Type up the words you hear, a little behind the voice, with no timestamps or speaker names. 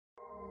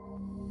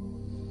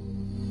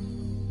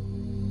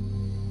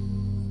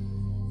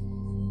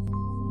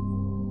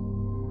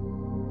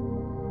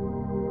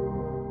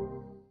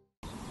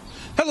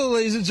Hello,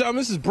 ladies and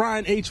gentlemen. This is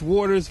Brian H.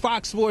 Waters,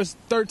 Fox Sports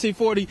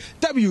 1340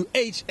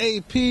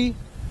 WHAP.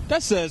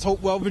 That says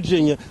Hopewell,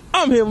 Virginia.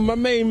 I'm here with my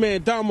main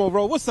man, Damo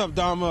Rowe. What's up,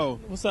 Damo?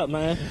 What's up,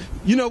 man?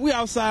 You know, we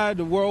outside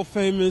the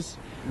world-famous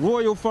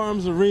Royal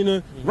Farms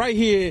Arena right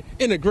here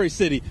in the great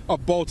city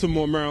of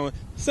Baltimore, Maryland.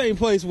 Same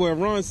place where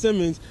Ron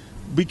Simmons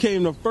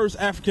became the first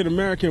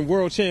African-American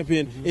world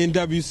champion in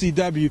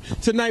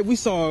WCW. Tonight, we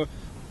saw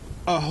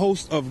a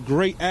host of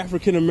great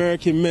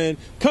African-American men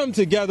come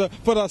together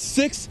for the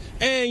 6th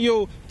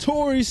annual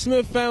Torrey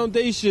Smith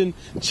Foundation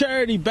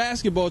charity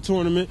basketball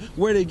tournament,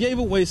 where they gave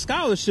away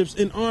scholarships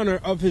in honor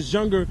of his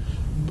younger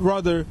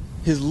brother,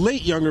 his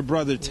late younger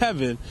brother,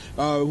 Tevin,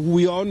 who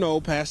we all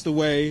know passed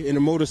away in a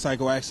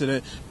motorcycle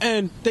accident,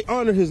 and they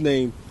honored his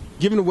name,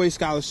 giving away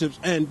scholarships.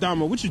 And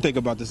Damo, what you think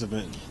about this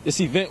event? This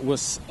event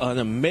was an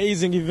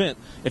amazing event.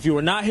 If you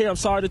were not here, I'm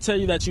sorry to tell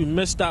you that you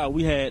missed out.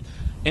 We had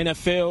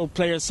NFL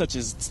players such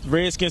as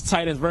Redskins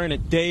tight ends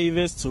Vernon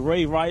Davis,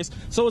 Torrey Rice.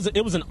 So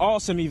it was an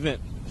awesome event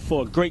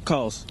for a great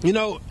cause. You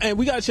know, and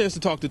we got a chance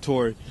to talk to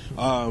Torrey.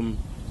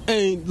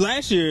 And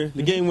last year,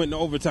 the game went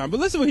into overtime.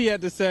 But listen what he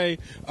had to say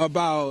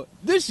about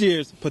this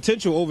year's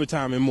potential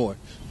overtime and more.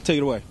 Take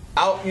it away.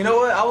 You know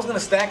what? I was going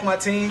to stack my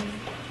team,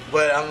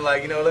 but I'm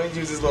like, let me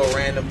use this little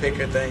random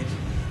picker thing.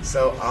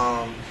 So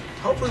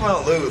hopefully we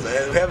don't lose.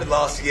 We haven't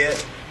lost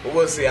yet. But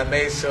we'll see. I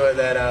made sure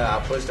that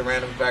I pushed the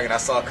random back, and I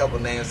saw a couple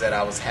names that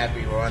I was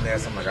happy were on there.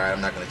 So I'm like, all right,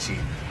 I'm not going to cheat.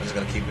 I'm just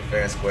going to keep it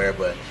fair and square,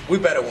 but we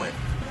better win.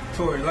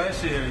 Torrey,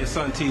 last year, your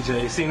son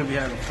TJ seemed to be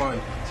having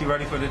fun. Is he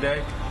ready for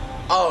today?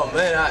 Oh,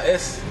 man,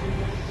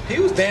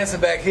 he was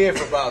dancing back here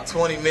for about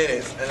 20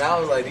 minutes, and I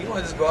was like, do you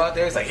want to just go out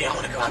there? He's like, yeah, I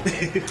want to go out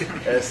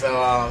there. And so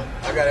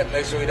I got to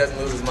make sure he doesn't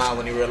lose his mind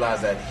when he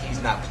realizes that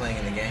he's not playing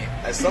in the game.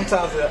 And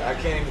sometimes I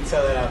can't even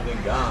tell that I've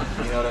been gone.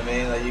 You know what I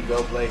mean? Like, you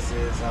go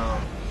places,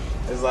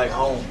 it's like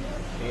home,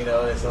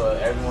 and so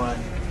everyone,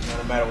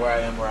 no matter where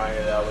I am around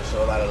here, I would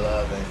show a lot of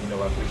love, and,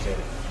 I appreciate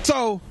it.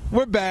 So,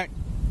 we're back.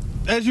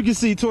 As you can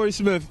see, Torrey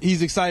Smith,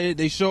 he's excited.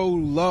 They show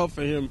love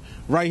for him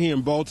right here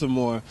in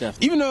Baltimore.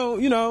 Definitely. Even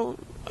though,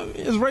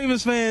 as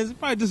Ravens fans,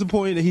 probably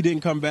disappointed that he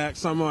didn't come back.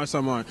 Some are,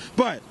 some aren't.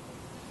 But,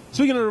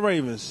 speaking of the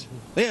Ravens,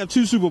 they have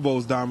 2 Super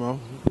Bowls, Damo.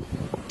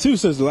 2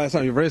 since the last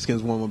time your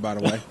Redskins won one, by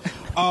the way.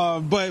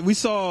 But we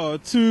saw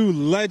 2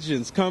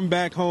 legends come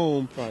back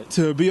home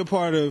to be a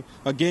part of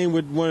a game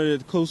with one of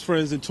the close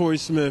friends of Torrey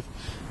Smith.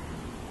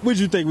 What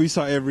did you think we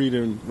saw Ed Reed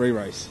and Ray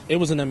Rice? It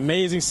was an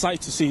amazing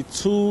sight to see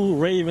 2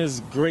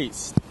 Ravens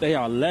greats. They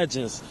are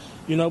legends.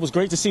 It was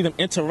great to see them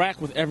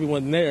interact with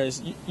everyone there.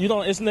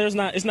 It's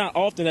not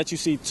often that you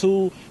see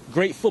 2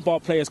 great football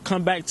players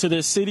come back to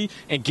their city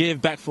and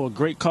give back for a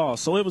great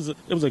cause. So it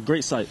was a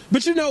great sight.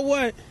 But you know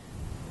what?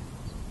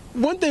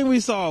 One thing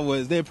we saw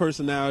was their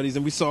personalities,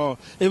 and we saw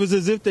it was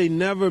as if they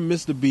never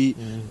missed a beat.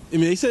 I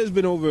mean, they said it's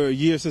been over a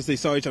year since they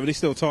saw each other. They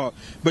still talk,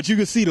 but you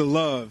could see the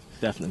love.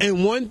 Definitely.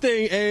 And one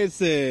thing Ed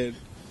said,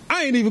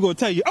 I ain't even going to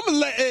tell you. I'm going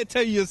to let Ed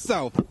tell you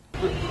yourself.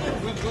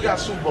 We got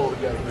Super Bowl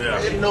together.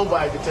 Yeah. Ain't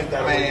nobody can take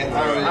that away.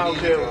 I don't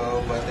care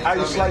how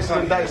you slice it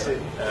and dice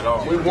it.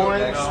 We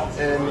won,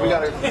 and we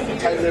got to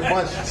tighten that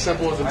bunch.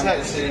 Simple as a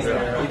text.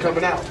 We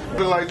coming out.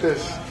 Been like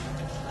this.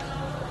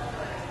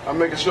 I'm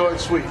making short and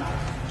sweet.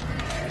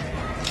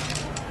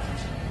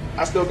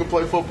 I still can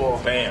play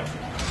football. Bam.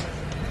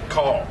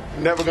 Call.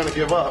 Never gonna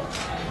give up.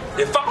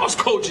 If I was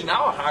coaching,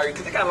 I would hire you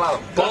because they got a lot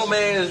of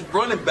bum-ass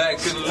running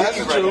backs in the league right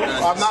true.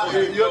 now. I'm not.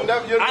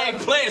 I ain't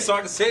playing, so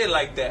I can say it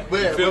like that.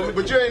 But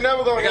you ain't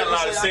never gonna. They got a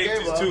lot of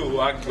safeties too.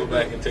 I can go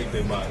back and take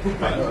them out.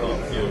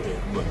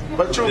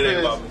 But truth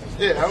is,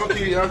 I'm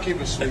gonna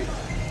keep it sweet.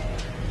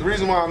 The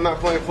reason why I'm not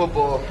playing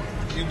football,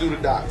 you do the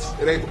dots.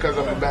 It ain't because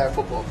I'm a bad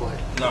football player.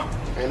 No.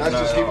 And that's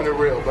just keeping it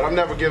real. But I'm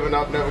never giving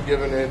up, never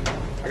giving in.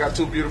 I got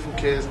 2 beautiful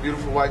kids,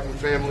 beautiful wife and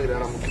family that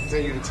I'm going to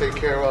continue to take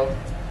care of.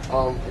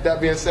 With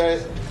that being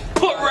said,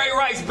 put Ray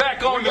Rice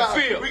back on the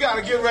field. We got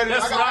to get ready.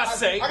 That's what I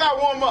say. I got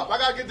to warm up. I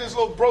got to get this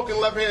little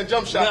broken left-hand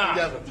jump shot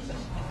together.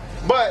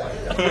 But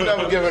we're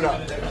never giving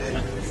up.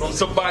 From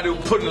somebody who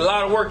put a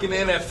lot of work in the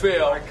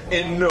NFL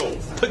and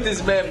put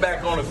this man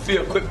back on the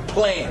field. Quit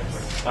playing.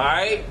 All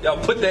right? Y'all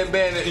put that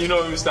man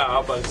in, stop.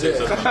 I'm about to say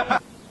something.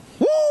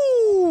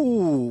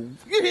 Woo!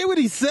 You hear what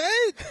he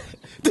said?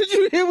 Did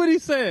you hear what he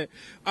said?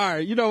 All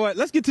right, you know what?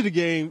 Let's get to the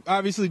game.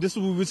 Obviously, this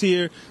was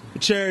here,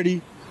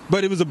 charity,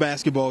 but it was a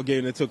basketball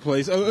game that took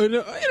place.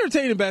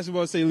 Entertaining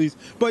basketball, to say the least.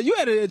 But you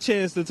had a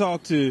chance to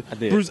talk to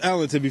Bruce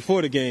Ellington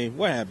before the game.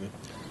 What happened?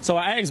 So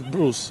I asked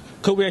Bruce,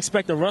 could we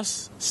expect a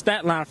Russ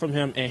stat line from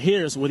him? And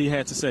here's what he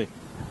had to say.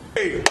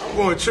 Hey, I'm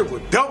going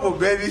triple-double,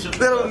 baby. They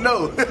don't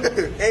know.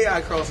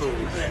 AI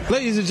crossover.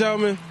 Ladies and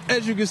gentlemen,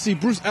 as you can see,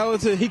 Bruce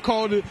Ellington, he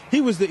called it.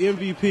 He was the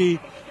MVP.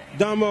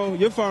 Damo,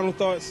 your final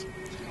thoughts?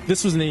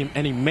 This was an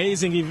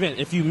amazing event.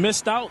 If you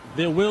missed out,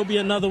 there will be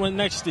another one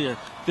next year.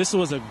 This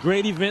was a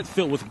great event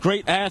filled with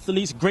great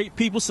athletes, great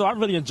people, so I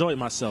really enjoyed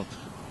myself.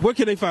 Where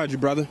can they find you,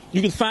 brother?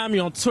 You can find me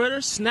on Twitter,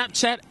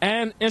 Snapchat,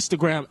 and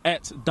Instagram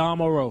at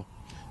Damo Rowe.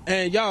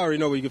 And y'all already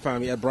know where you can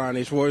find me at Brian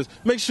H. Waters.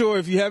 Make sure,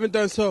 if you haven't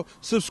done so,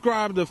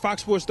 subscribe to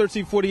Fox Sports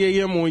 1340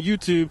 AM on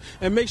YouTube.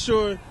 And make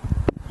sure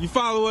you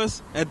follow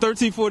us at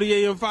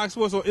 1340 AM Fox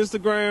Sports on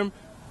Instagram,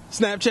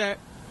 Snapchat,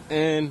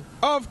 and,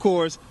 of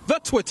course, the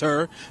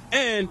Twitter.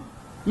 And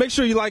make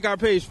sure you like our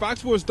page, Fox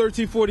Sports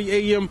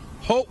 1340 AM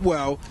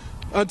Hopewell.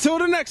 Until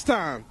the next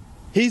time,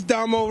 he's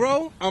Damo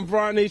Rowe. I'm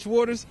Brian H.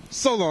 Waters.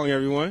 So long,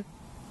 everyone.